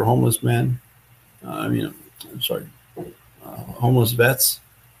floor for homeless men. Homeless vets,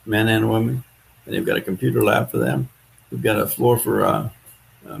 men and women. And they've got a computer lab for them. We've got a floor for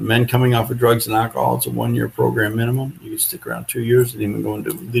men coming off of drugs and alcohol. It's a 1-year program minimum. You can stick around 2 years and even go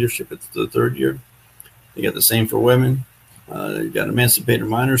into leadership at the 3rd year. They got the same for women. They've got emancipated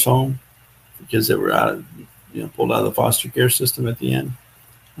minors home for kids that were pulled out of the foster care system at the end.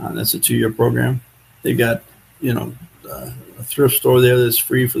 That's a 2-year program. They've got, a thrift store there that's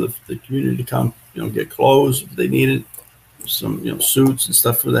free for the community to come, get clothes if they need it, some, suits and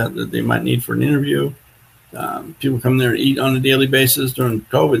stuff for that they might need for an interview. People come there and eat on a daily basis. During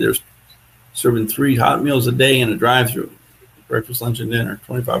COVID, they're serving 3 hot meals a day in a drive-through, breakfast, lunch, and dinner,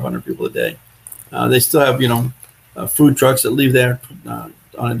 2,500 people a day. They still have, food trucks that leave there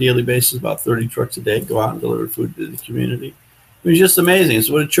on a daily basis, about 30 trucks a day, go out and deliver food to the community. It was just amazing. It's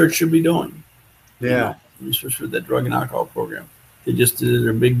what a church should be doing. Yeah. Especially with that drug and alcohol program. They just did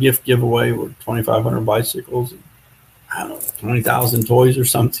their big gift giveaway with 2,500 bicycles and, 20,000 toys or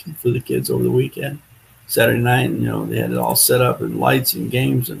something for the kids over the weekend. Saturday night, and, they had it all set up and lights and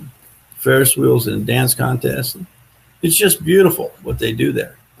games and Ferris wheels and dance contests. And it's just beautiful what they do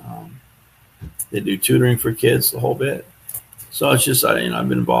there. They do tutoring for kids, the whole bit. So it's just, I've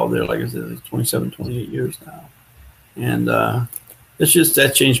been involved there, like I said, like 27, 28 years now. And it's just,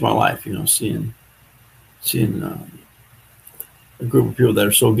 that changed my life, seeing seeing a group of people that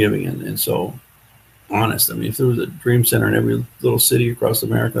are so giving and so honest. I mean, if there was a dream center in every little city across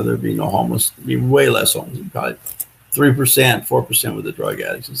America, there'd be no homeless. There'd be way less homeless. Probably 3%, 4% with the drug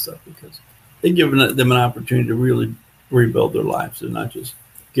addicts and stuff, because they've given them an opportunity to really rebuild their lives. They're not just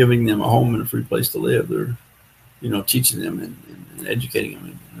giving them a home and a free place to live. They're, teaching them and educating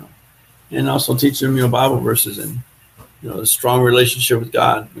them, and also teaching them, Bible verses and, a strong relationship with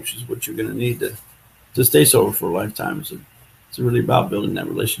God, which is what you're going to need to stay sober for a lifetime. It's really about building that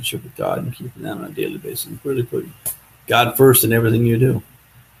relationship with God and keeping that on a daily basis and really putting God first in everything you do.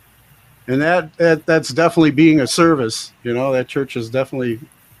 And that's definitely being a service. That church is definitely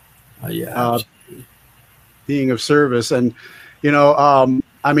being of service. And,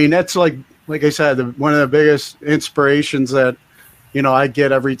 I mean, that's like I said, one of the biggest inspirations that, I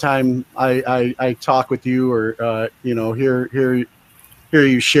get every time I talk with you or, hear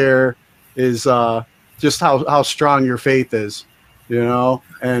you share is just how strong your faith is,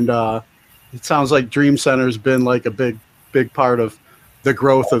 and it sounds like Dream Center has been like a big part of the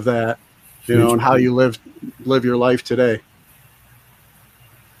growth of that, and how you live your life today.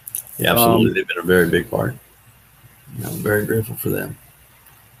 Yeah, absolutely. They've been a very big part. I'm very grateful for them.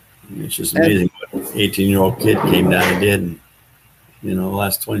 I mean, it's just amazing what an 18-year-old kid came down and did in, the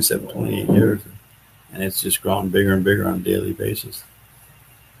last 27, 28 years. And it's just grown bigger and bigger on a daily basis.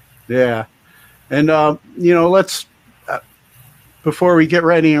 Yeah. And, let's, before we get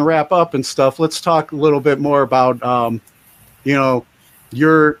ready and wrap up and stuff, let's talk a little bit more about, how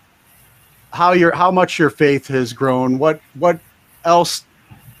much your faith has grown. What else,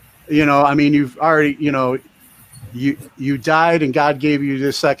 I mean, you've already, you died and God gave you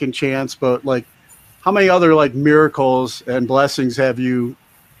this second chance, but like, how many other like miracles and blessings have you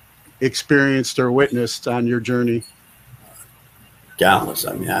experienced or witnessed on your journey? Countless.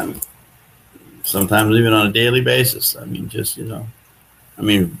 I mean, sometimes even on a daily basis. I mean, just,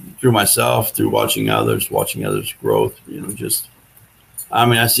 through myself, through watching others growth,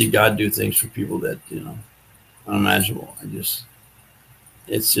 I see God do things for people that, unimaginable.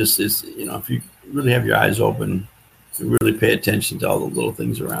 It's if you really have your eyes open, you really pay attention to all the little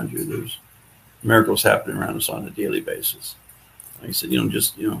things around you, there's miracles happening around us on a daily basis. Like I said, even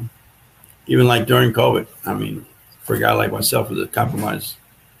like during COVID, I mean, for a guy like myself with a compromised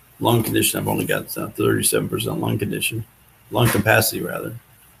lung condition, I've only got 37% lung capacity rather.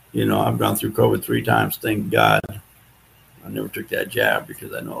 I've gone through COVID 3 times. Thank God I never took that jab,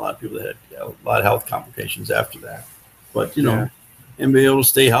 because I know a lot of people that had a lot of health complications after that. But, and be able to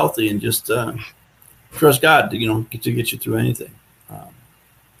stay healthy and just trust God to get you through anything.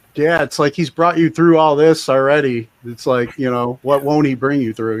 Yeah, it's like he's brought you through all this already. It's like, what won't he bring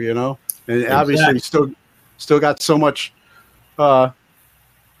you through, And obviously still got so much, work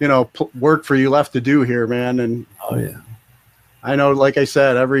for you left to do here, man. And oh yeah, I know, like I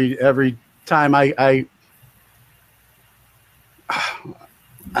said, every time I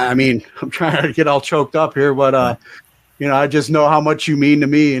mean, I'm trying to get all choked up here, but, I just know how much you mean to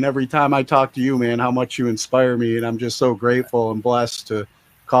me. And every time I talk to you, man, how much you inspire me. And I'm just so grateful and blessed to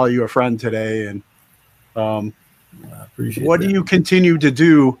call you a friend today. And I appreciate what that. do you continue to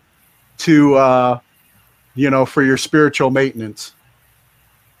do to, for your spiritual maintenance?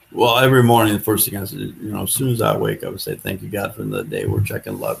 Well, every morning, the first thing I said, as soon as I wake up, I would say, thank you, God, for another day which I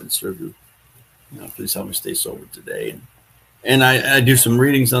can love and serve you. Please help me stay sober today. And I do some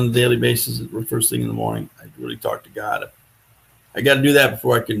readings on a daily basis. The first thing in the morning, I really talk to God. I got to do that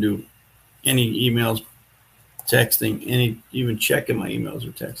before I can do any emails, texting, even checking my emails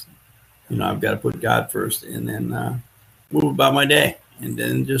or texting. I've got to put God first, and then move about my day, and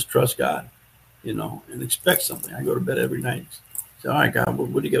then just trust God, and expect something. I go to bed every night. Say, all right, God,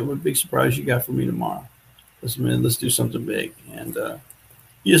 what do you got? What big surprise you got for me tomorrow? Let's do something big. And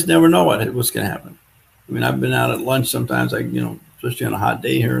you just never know what's going to happen. I mean, I've been out at lunch sometimes. Especially on a hot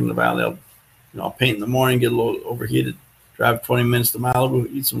day here in the valley, I'll paint in the morning, get a little overheated, drive 20 minutes to Malibu,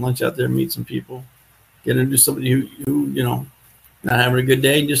 eat some lunch out there, meet some people, get into somebody who not having a good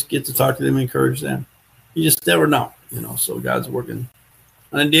day, just get to talk to them, encourage them. You just never know, So God's working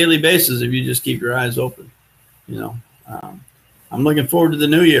on a daily basis if you just keep your eyes open, I'm looking forward to the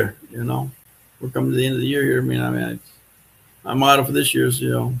new year. We're coming to the end of the year here. My motto for this year is,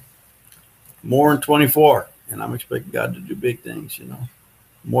 more in 24, and I'm expecting God to do big things.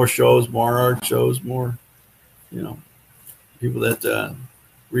 More shows, more art shows, more, people that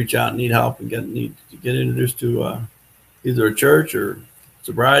reach out and need help and need to get introduced to either a church or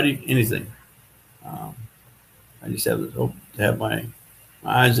sobriety, anything. I just have to have my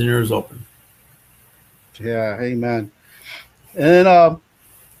eyes and ears open. Yeah, amen. And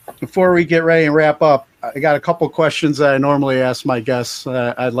before we get ready and wrap up, I got a couple questions that I normally ask my guests.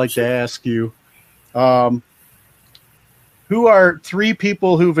 I'd like to ask you. Who are 3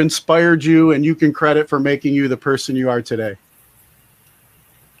 people who've inspired you and you can credit for making you the person you are today?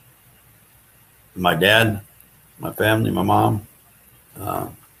 My dad, my family, my mom,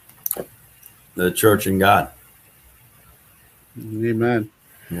 the church, and God. Amen.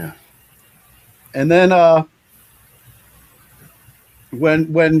 Yeah. And then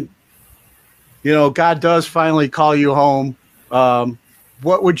when God does finally call you home,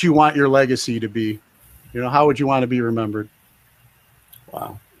 what would you want your legacy to be? How would you want to be remembered?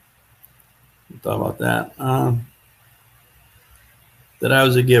 Wow. I thought about that. That I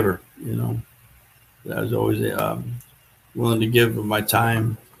was a giver, that I was always willing to give of my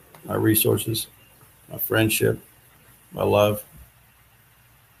time, my resources, my friendship, my love.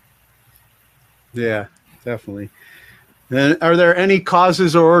 Yeah, definitely. And are there any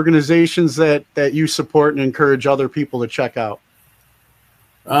causes or organizations that you support and encourage other people to check out?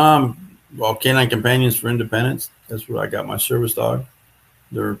 Well, Canine Companions for Independence. That's where I got my service dog.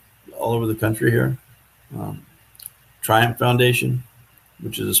 They're all over the country here. Triumph Foundation,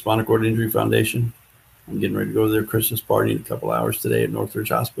 which is a spinal cord injury foundation. I'm getting ready to go to their Christmas party in a couple hours today at Northridge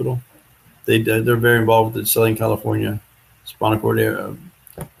Hospital. They're very involved with the Southern California spinal cord area.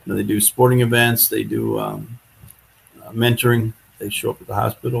 They do sporting events. They do mentoring. They show up at the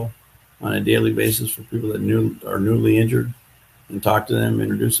hospital on a daily basis for people that are newly injured, and talk to them,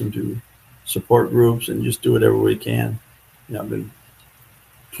 introduce them to support groups, and just do whatever we can. I've been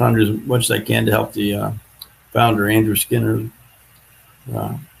trying to do as much as I can to help the founder, Andrew Skinner,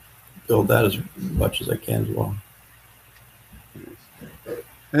 build that as much as I can as well.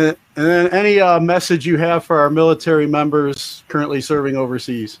 And then any message you have for our military members currently serving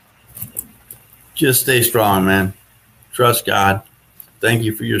overseas? Just stay strong, man. Trust God. Thank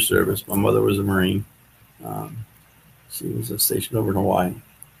you for your service. My mother was a Marine. She was stationed over in Hawaii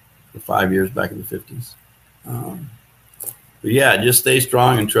for 5 years back in the 50s. But yeah, just stay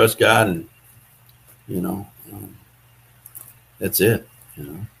strong and trust God, and that's it.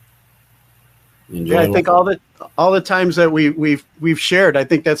 Enjoy I think all the times that we've shared, I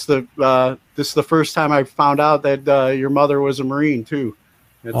think that's this is the first time I found out that your mother was a Marine too.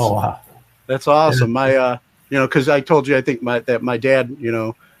 Oh wow, that's awesome. My because I told you I think that my dad,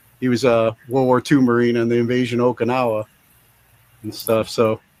 he was a World War II Marine in the invasion of Okinawa and stuff.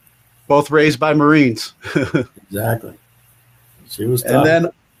 So both raised by Marines. Exactly. She was tough. And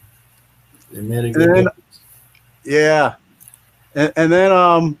then they made a good difference. Yeah. And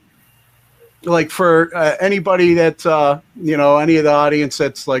then like for anybody that any of the audience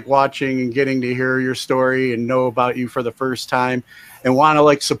that's like watching and getting to hear your story and know about you for the first time and want to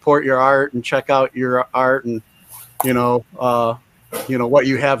like support your art and check out your art and what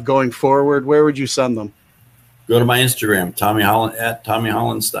you have going forward, where would you send them? Go to my Instagram, Tommy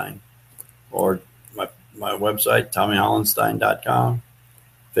Hollenstein, or my website, TommyHollenstein.com,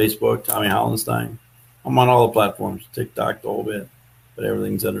 Facebook, Tommy Hollenstein. I'm on all the platforms, TikTok, the whole bit, but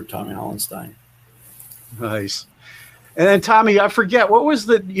everything's under Tommy Hollenstein. Nice. And then Tommy, I forget, what was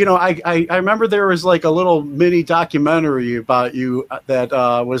I remember there was like a little mini documentary about you that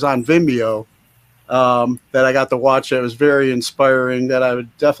was on Vimeo that I got to watch. That was very inspiring, that I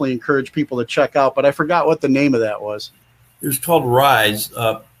would definitely encourage people to check out, but I forgot what the name of that was. It was called Rise.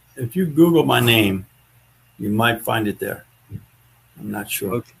 If you Google my name, you might find it there. I'm not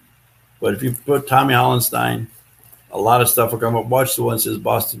sure. Okay. But if you put Tommy Hollenstein, a lot of stuff will come up. Watch the one that says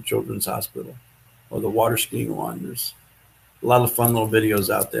Boston Children's Hospital or the water skiing one. There's a lot of fun little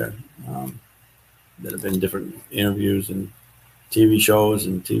videos out there that have been different interviews and TV shows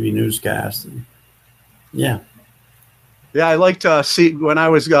and TV newscasts. And yeah, I like to see when I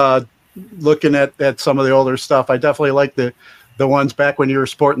was looking at some of the older stuff. I definitely like the ones back when you were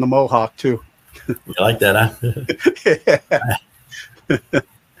sporting the Mohawk too. You like that, huh? Yeah.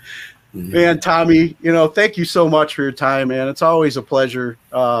 Man, Tommy, thank you so much for your time, man. It's always a pleasure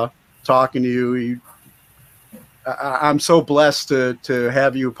talking to you. I'm so blessed to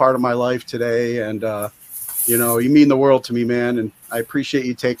have you a part of my life today, and you mean the world to me, man. And I appreciate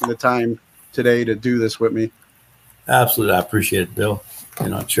you taking the time today to do this with me. Absolutely, I appreciate it, Bill.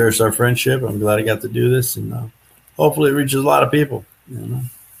 I cherish our friendship. I'm glad I got to do this, and hopefully it reaches a lot of people.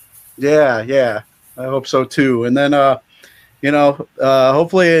 Yeah, I hope so too. And then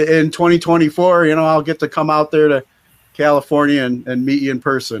hopefully in 2024, I'll get to come out there to California and meet you in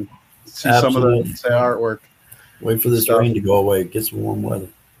person, see Absolutely. Some of the artwork. Wait for this rain to go away. Get some warm weather.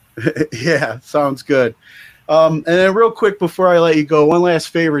 Yeah, sounds good. And then real quick before I let you go, one last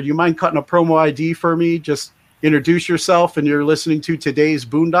favor. Do you mind cutting a promo ID for me? Just introduce yourself and you're listening to today's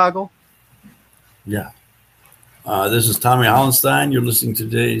Boondoggle? Yeah. This is Tommy Hollenstein. You're listening to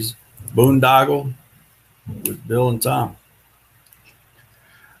today's Boondoggle with Bill and Tom.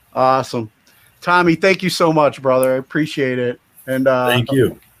 Awesome. Tommy, thank you so much, brother. I appreciate it. And thank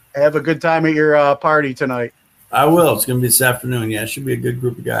you. Have a good time at your party tonight. I will. It's going to be this afternoon. Yeah, it should be a good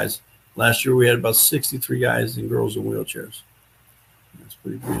group of guys. Last year we had about 63 guys and girls in wheelchairs. That's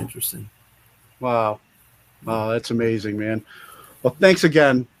pretty interesting. Wow. That's amazing, man. Well, thanks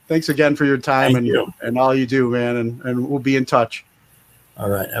again. Thanks again for your time and all you do, man. And we'll be in touch. All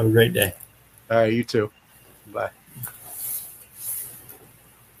right. Have a great day. All right. You too. Bye.